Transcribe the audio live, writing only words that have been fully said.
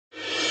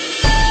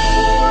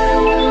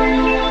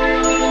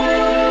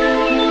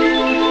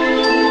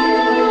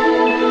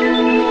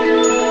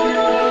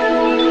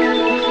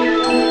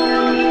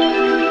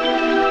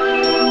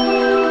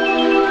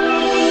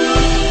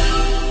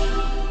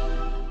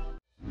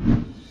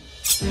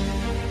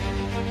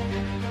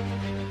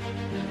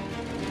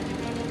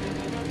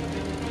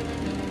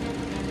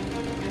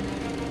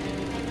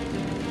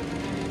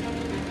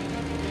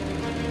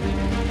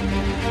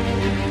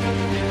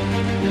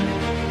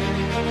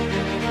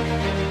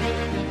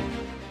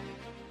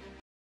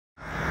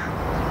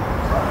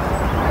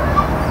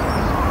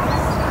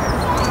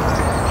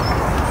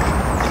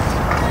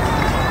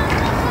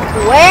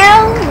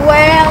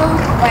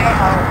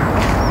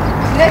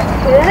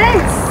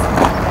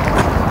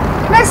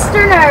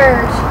Mr.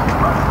 Nerd!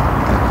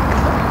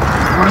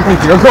 Where do you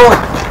think you're going?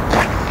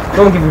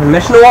 Don't give you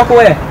permission to walk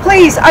away.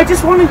 Please, I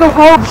just want to go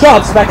home. Shut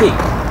up, Specky.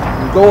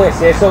 You go away,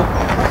 say so.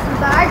 What's the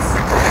bags?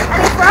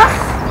 Any for us?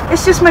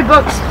 It's just my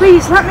books.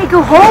 Please, let me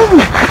go home.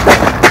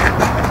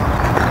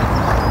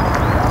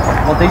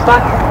 Want these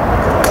back?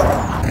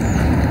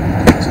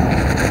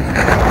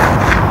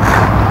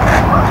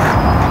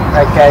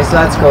 Okay, so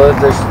that's good.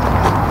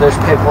 There's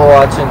people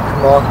watching.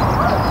 Come on.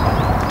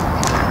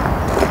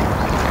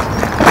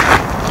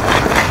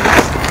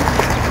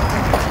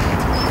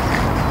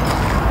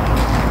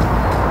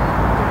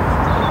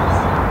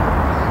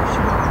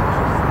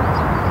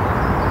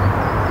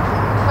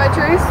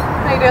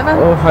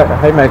 Oh,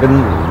 hi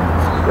Megan.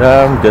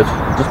 Good.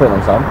 Just waiting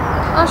on Sam.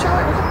 Oh, sure.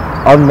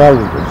 I'm not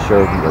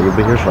sure. You'll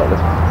be here shortly.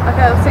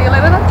 Okay, I'll see you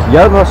later then.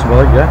 Yeah, no, that's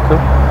well. Yeah, cool.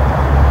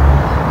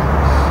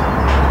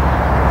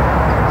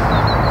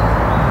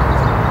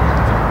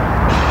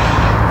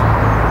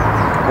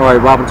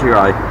 Alright, what happened to your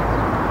eye?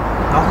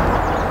 Nothing.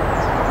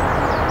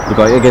 You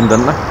got you again,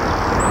 didn't they?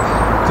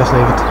 Just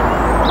leave it.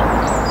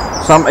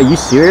 Sam, are you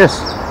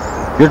serious?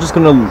 You're just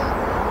gonna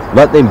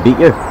let them beat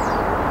you?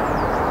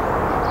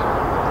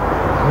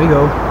 We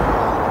go.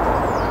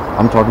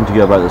 I'm talking to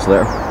you about this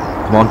later.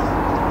 Come on.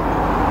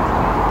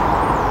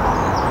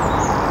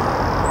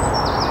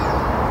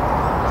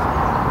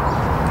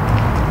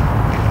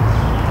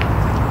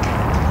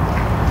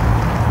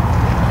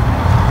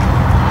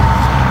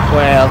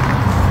 Well,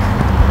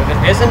 if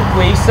it isn't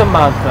wee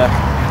Samantha.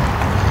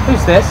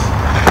 Who's this?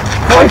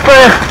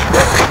 Boyfriend!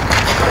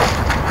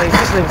 Please,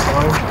 just leave us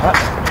alone.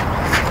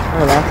 I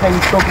don't know, can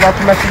you spoke about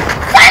permission?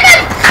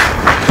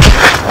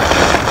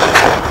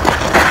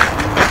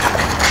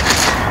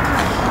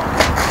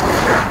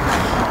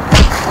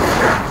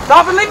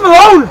 Stop and leave him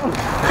alone!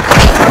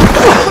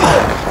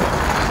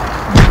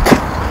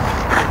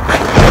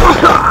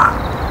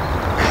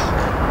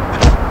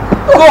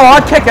 Go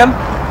on, kick him.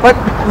 But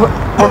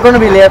we're going to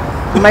be late.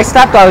 My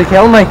stepdad will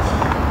kill me.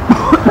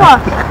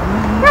 What?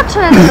 You're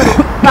trying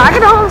to bag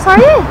it on, are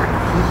you?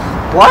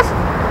 What?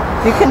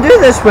 You can do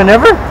this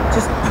whenever.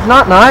 Just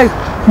not now.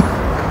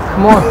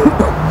 Come on.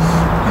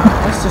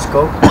 Let's just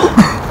go.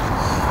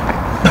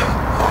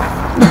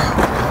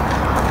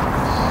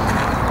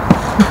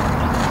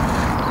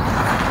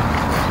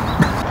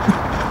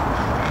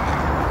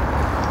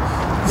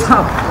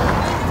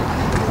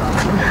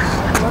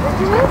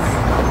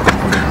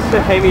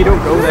 Hey, you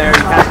don't go there. You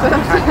can't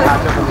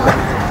catch up on the way.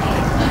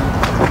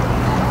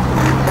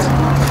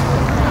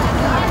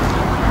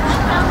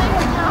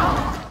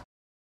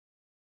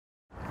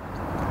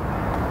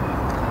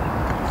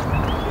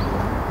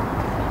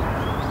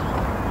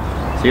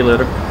 See you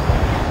later.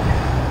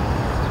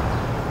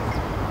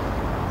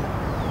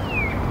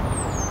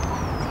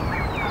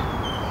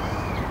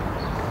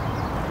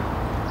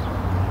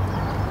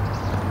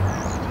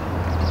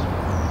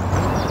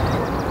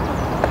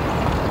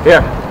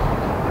 Here.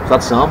 Is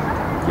that Sam?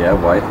 Yeah,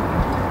 why?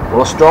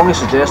 Well, I strongly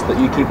suggest that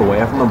you keep away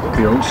from him for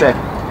your own sake.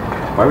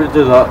 Why would you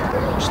do that?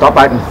 Stop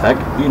acting thick.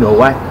 You know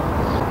why.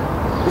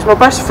 He's my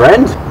best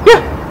friend. Yeah.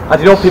 And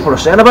do you know what people are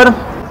saying about him?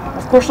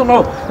 Of course I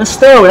know. And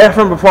stay away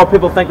from him before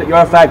people think that you're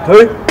a fag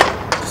too.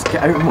 Just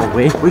get out of my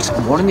way. Reese,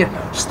 I'm warning you.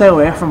 Stay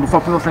away from him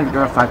before people think that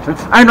you're a fag too.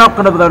 I'm not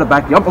going to without a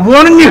back you up. I'm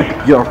warning you.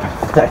 You're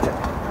pathetic.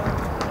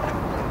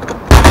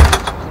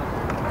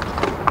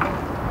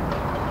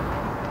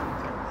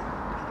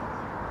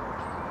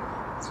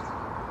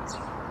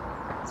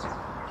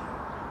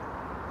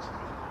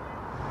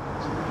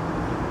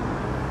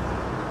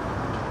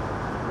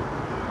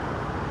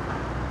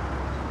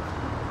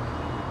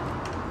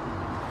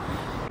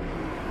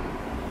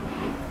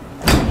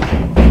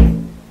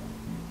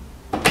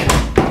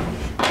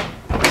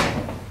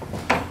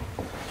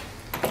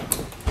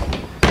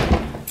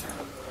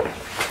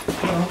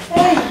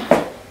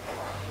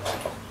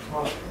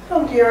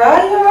 Oh, dear,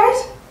 are you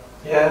alright?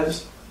 Yeah, I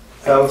just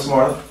fell this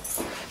morning.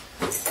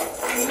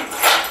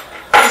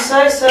 You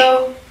say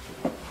so.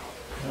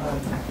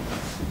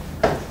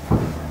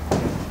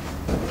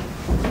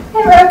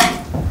 Hey, Brooke.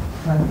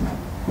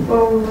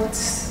 Whoa,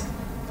 that's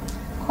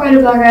quite a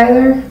black eye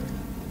there.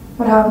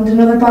 What happened?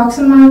 Another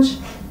boxing match?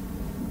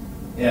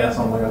 Yeah,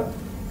 something like that.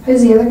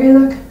 How's the other guy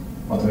look?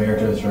 Want to be here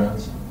to his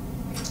friends.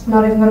 I'm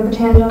not even going to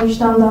pretend to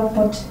understand that,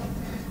 but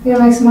you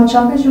gonna make some hot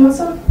chocolate? You want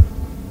some?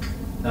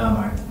 No, I'm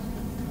alright.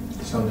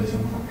 Just gonna do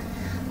something.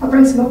 I'll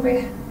bring some up for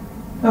you.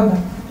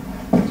 Okay.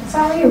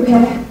 Sam, are you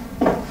okay?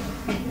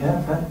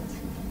 Yeah, fine.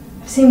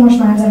 I've seen worse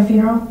minds at a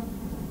funeral.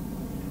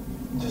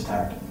 I'm just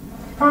tired.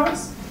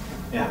 Promise?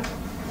 Yeah.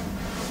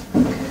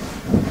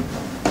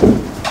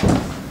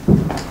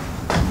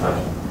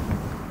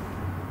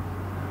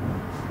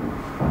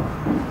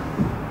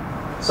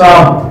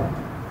 Sam!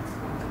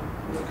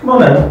 Come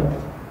on in.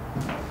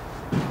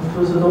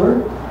 Close the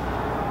door.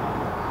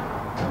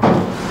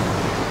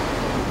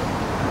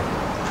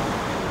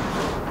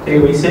 Take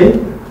a wee seat.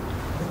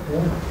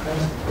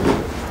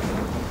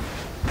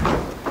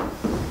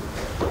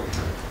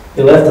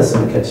 You left us in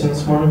the kitchen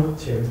this morning.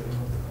 Cheers.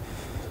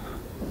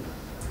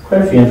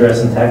 Quite a few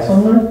interesting texts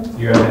on there.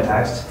 You're in a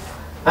text.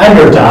 I'm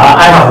your dad,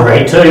 I have a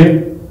right to.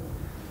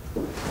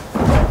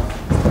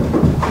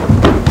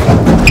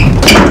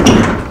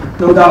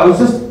 No, Dad, it was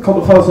just a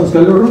couple of fellas in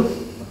school who wrote.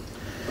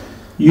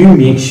 You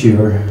make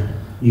sure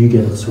you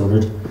get it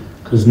sorted,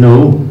 because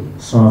no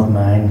son of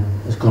mine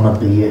is gonna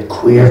be a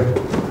queer.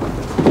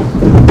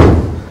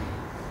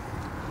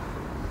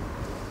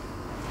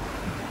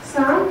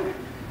 Sam?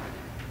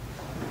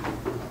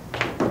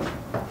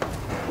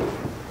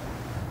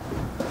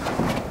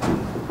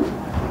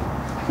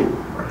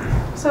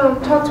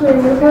 Sam, talk to me,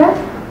 are you okay?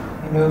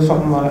 You know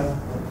something about it?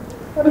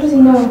 What does he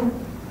know?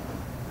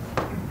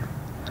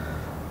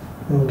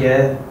 I'm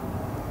gay.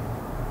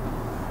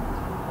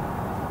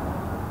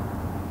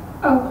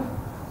 Oh,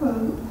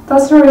 well,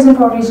 that's the reason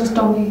for what he's just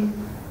done to you.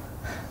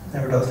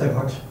 Never does take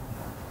much.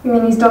 You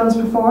mean he's done this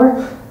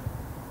before?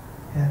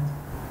 Yeah.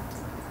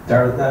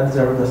 That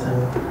deserved this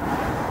time.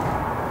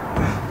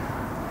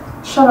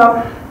 Shut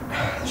up.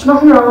 There's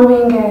nothing wrong with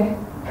being gay.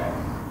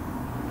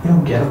 You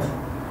don't get it.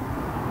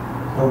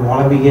 I don't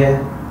want to be gay.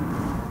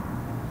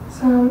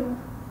 Sam,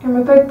 you're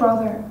my big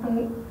brother,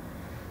 and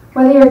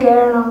whether you're gay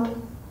or not,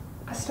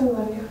 I still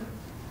love you.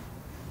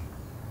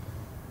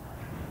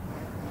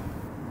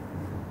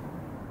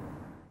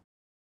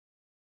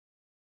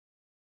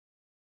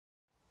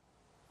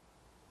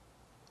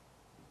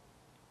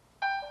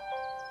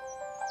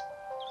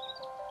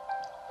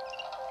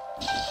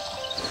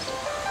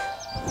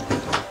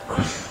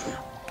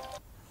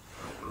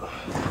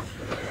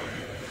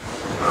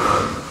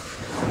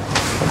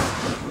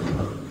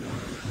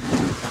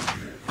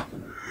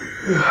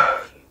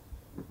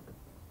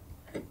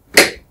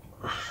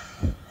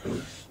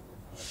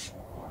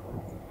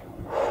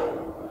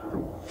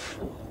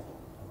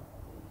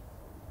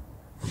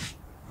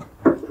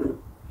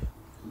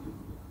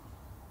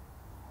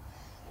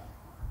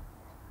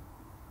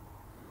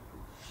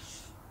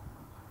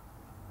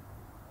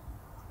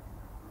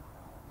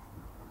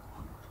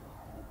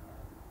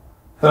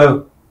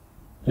 Hello.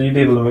 Will you be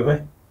able to meet me?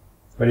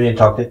 Or do you need to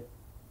talk to you?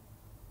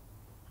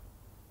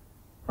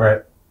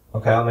 Right.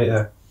 Okay, I'll meet you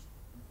there.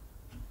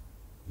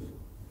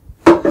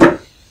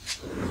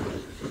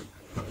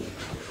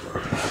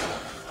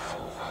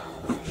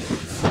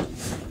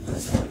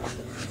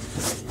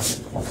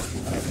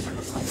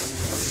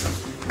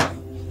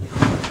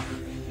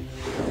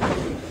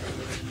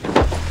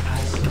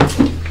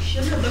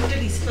 Shouldn't have looked at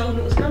his phone.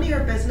 It was none of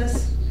your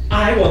business.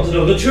 I want to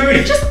know the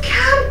truth. Just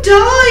calm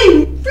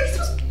down. Reese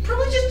was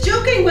probably just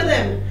joking with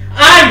him.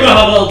 I'm gonna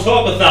have a little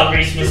talk with that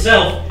Reese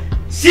myself.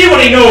 See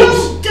what he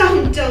knows.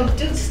 Don't.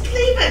 Just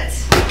leave it.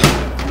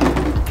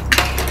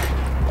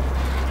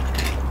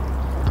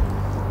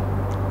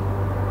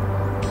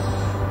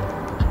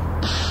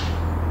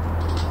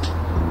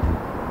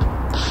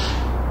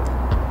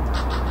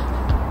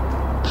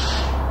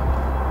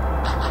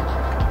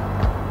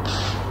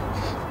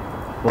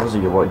 What is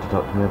it you wanted to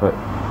talk to me about?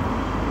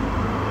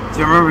 Do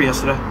you remember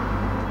yesterday?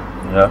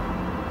 Yeah.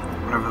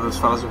 Whenever those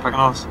fellas were picking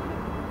on us?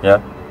 Yeah.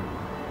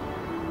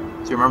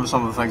 Do you remember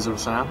some of the things they were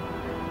saying?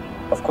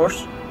 Of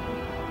course.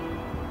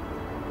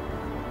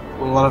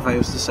 Well, what if I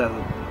used to say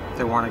that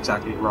they weren't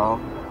exactly wrong?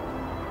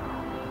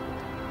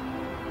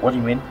 What do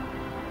you mean?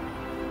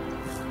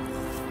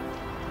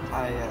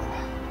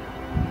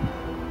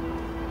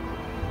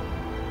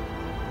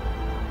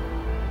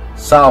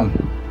 Sam,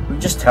 you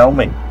just tell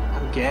me.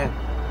 I'm gay.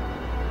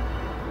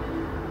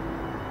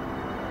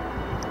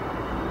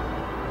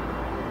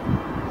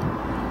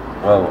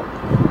 Well,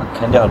 I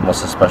kinda had my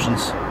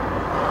suspicions.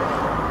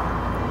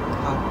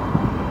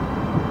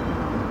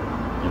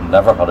 You've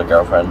never had a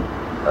girlfriend,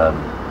 and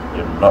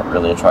you're not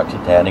really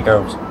attracted to any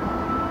girls. I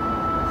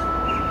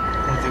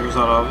don't think it was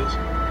that obvious.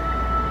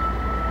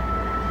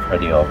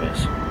 Pretty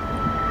obvious.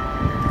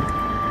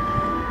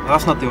 Well,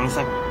 that's not the only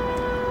thing.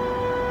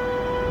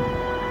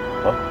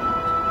 What?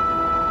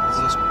 It's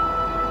just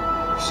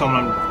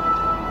someone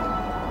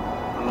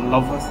I'm in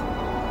love with.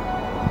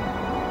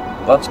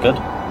 That's good.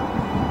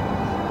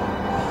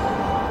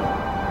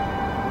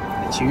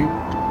 It's you.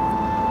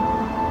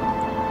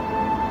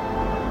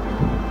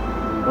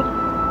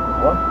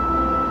 What?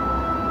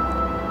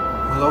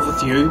 I'm in love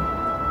with you.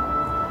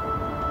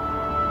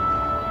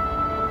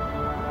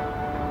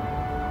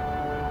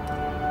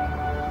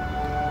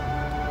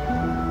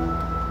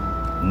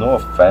 No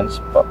offense,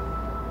 but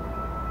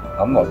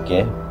I'm not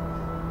gay.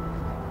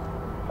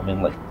 I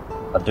mean, like,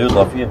 I do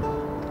love you,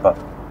 but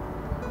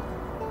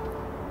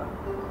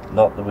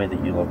not the way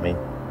that you love me.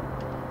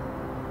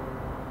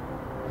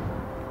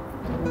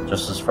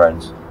 Just as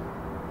friends.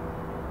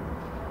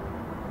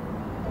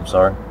 I'm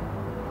sorry.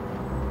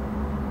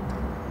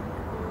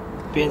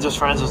 Being just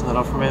friends isn't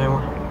enough for me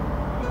anymore.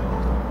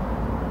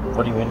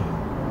 What do you mean?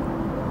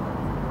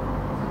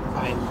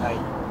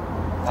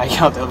 I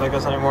can't do it like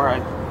this anymore. I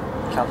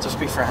can't just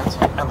be friends.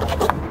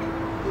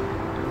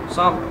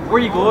 Sam, where are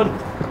you going?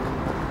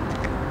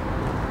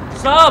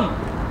 Sam!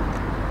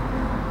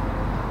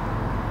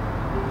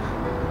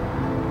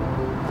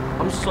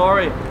 I'm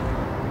sorry.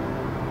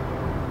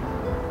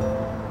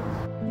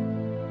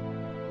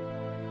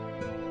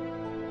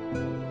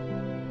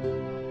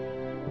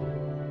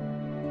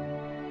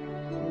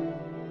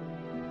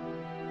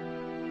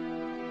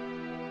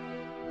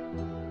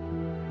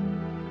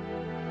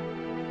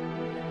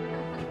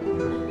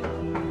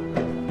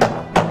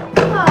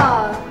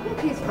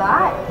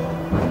 back.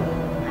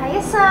 Hiya,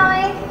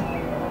 Sammy.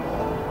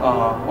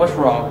 What's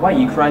wrong? Why are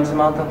you crying,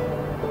 Samantha?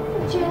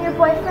 Did you and your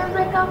boyfriend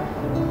break up?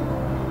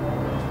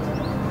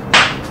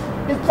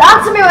 Just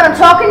answer me when I'm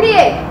talking to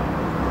you.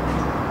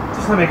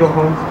 Just let me go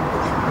home.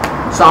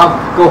 Sam,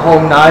 go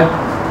home now.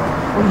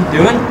 What are you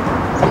doing?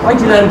 Why'd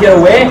you let him get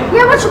away?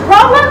 Yeah, what's your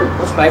problem?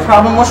 What's my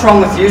problem? What's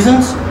wrong with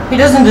Fusins? He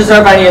doesn't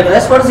deserve any of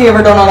this. What has he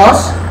ever done on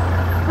us?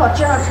 What,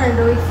 you're not trying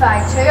to be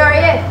fag too, are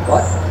you?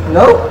 What?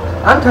 No.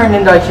 I'm turned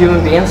into a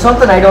human being.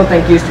 Something I don't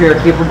think you two are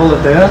capable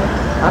of doing.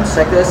 I'm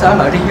sick of this. I'm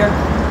out of here.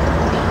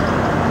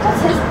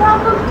 What's his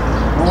problem?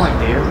 No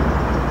idea.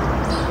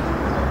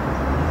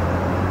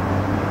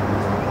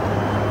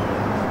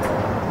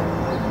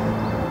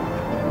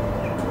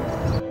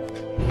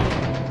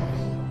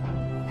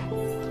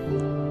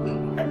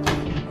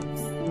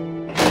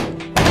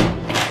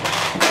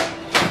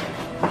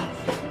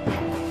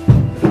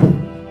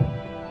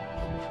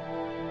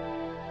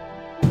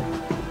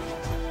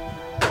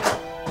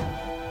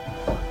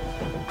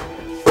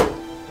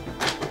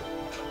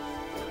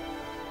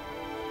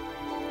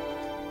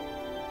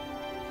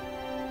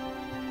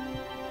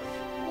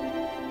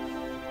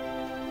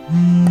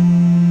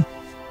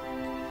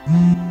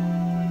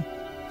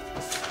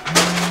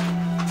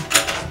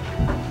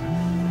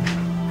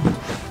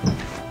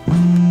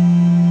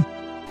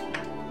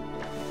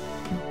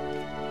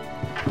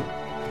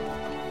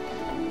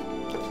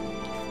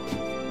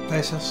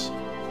 Sis.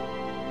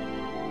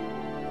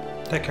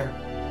 Take care.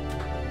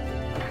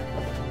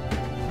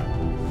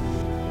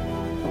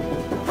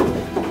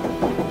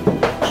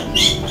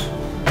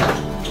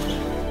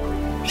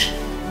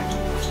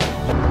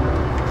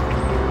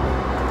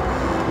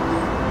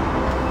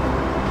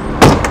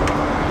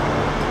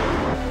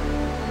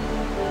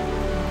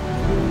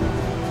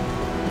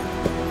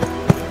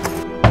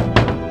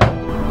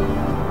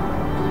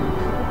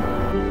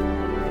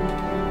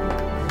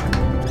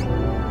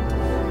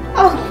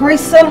 Oh, my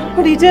son,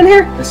 what are you doing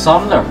here? Is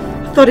Sam there?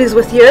 I thought he was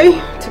with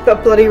you. Took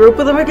that bloody rope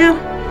with him again.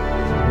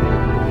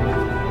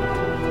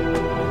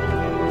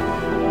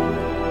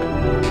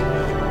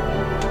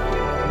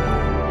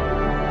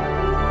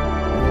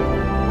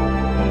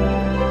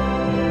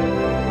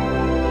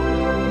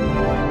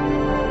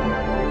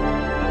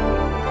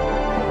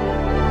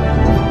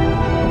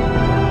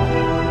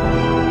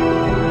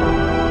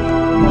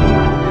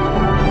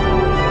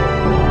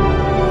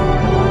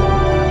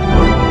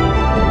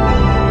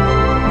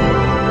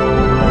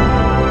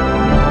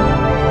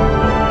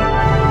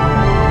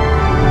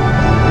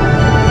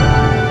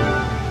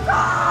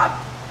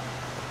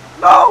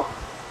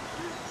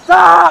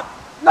 Stop!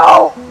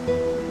 No!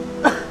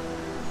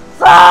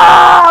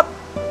 Stop!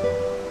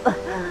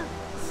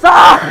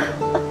 Stop!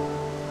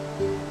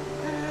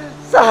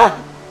 Stop!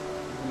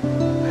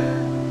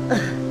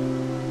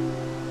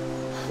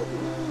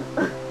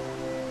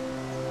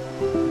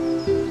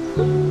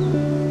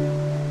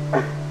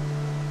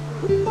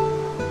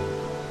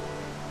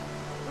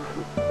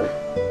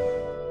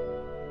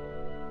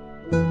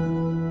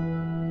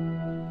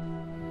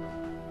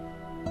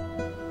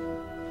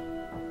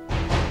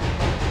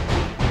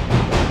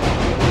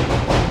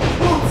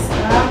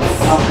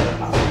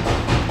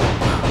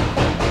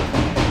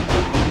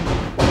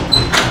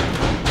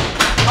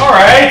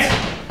 Alright!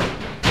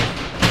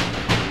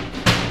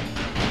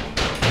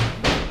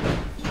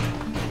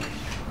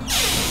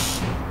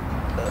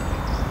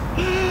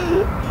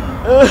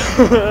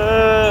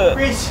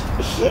 Reese!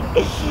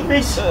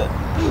 Reese!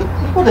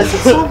 What is it,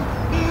 son?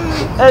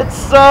 It's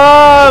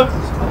Sam!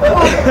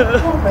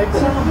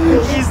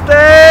 He's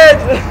dead!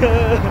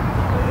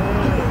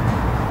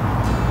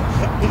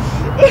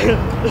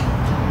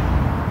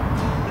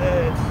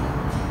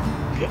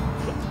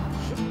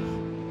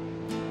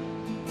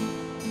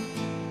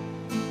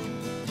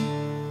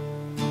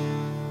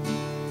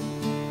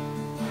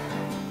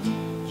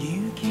 You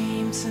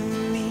came to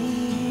me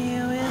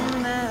with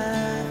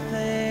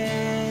nothing.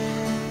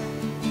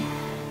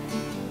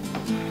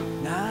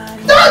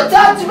 Don't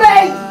touch me!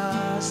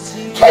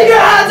 Keep your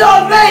hands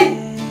off me!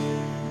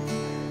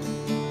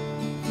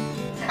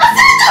 I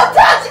said don't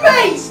touch me!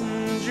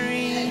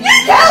 You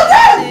killed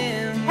him!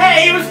 Hey,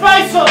 he was my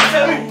son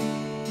too!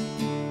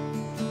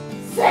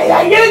 Say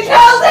that you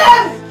killed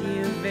him!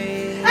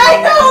 I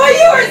know what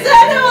you were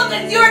saying about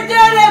that you were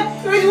doing him!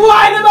 He was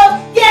whining about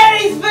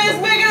getting his face,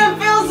 making him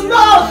feel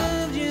small!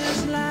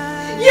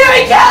 You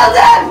killed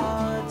him!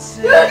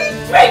 Don't you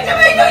speak to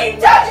me! Don't you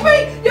touch me!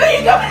 Don't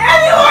you come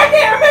anywhere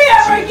near me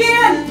ever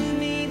again!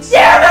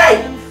 Hear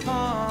me!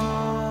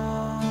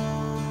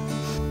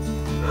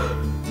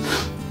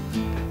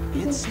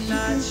 It's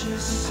not your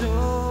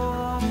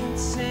sole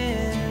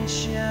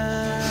intention.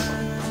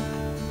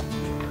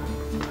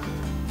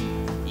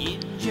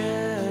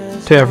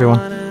 To everyone,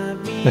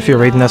 if you're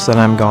reading this, then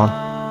I'm gone.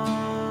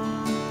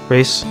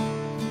 Reese,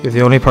 you're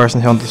the only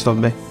person who understood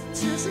me.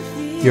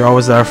 You're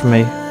always there for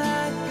me,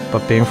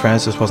 but being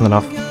friends just wasn't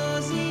enough.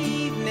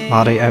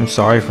 Maddie, I'm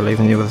sorry for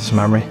leaving you with this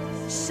memory.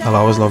 I'll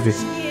always love you.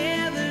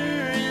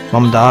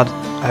 Mum and Dad,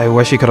 I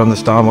wish you could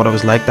understand what it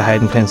was like to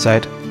hide in plain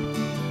sight.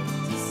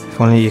 If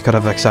only you could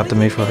have accepted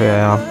me for who I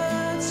am.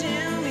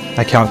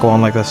 I can't go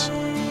on like this.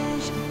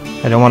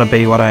 I don't want to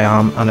be what I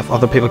am, and if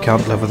other people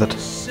can't live with it,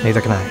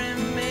 neither can I.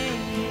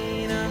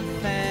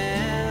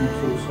 I'm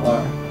so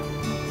sorry.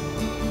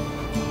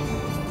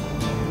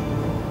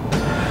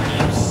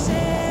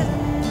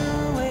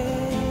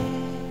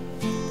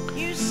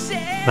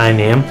 My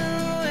name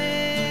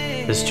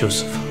is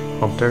Joseph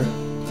Hunter,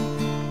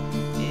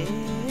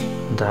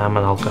 and I am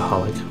an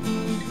alcoholic.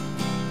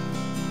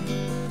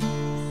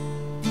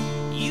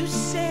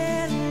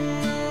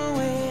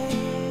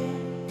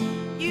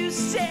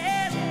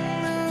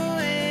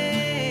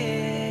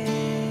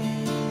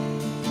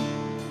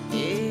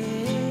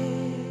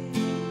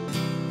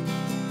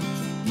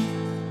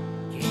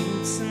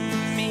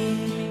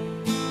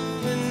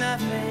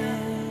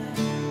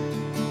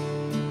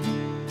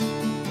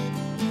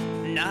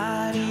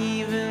 Not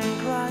even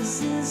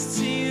crosses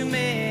to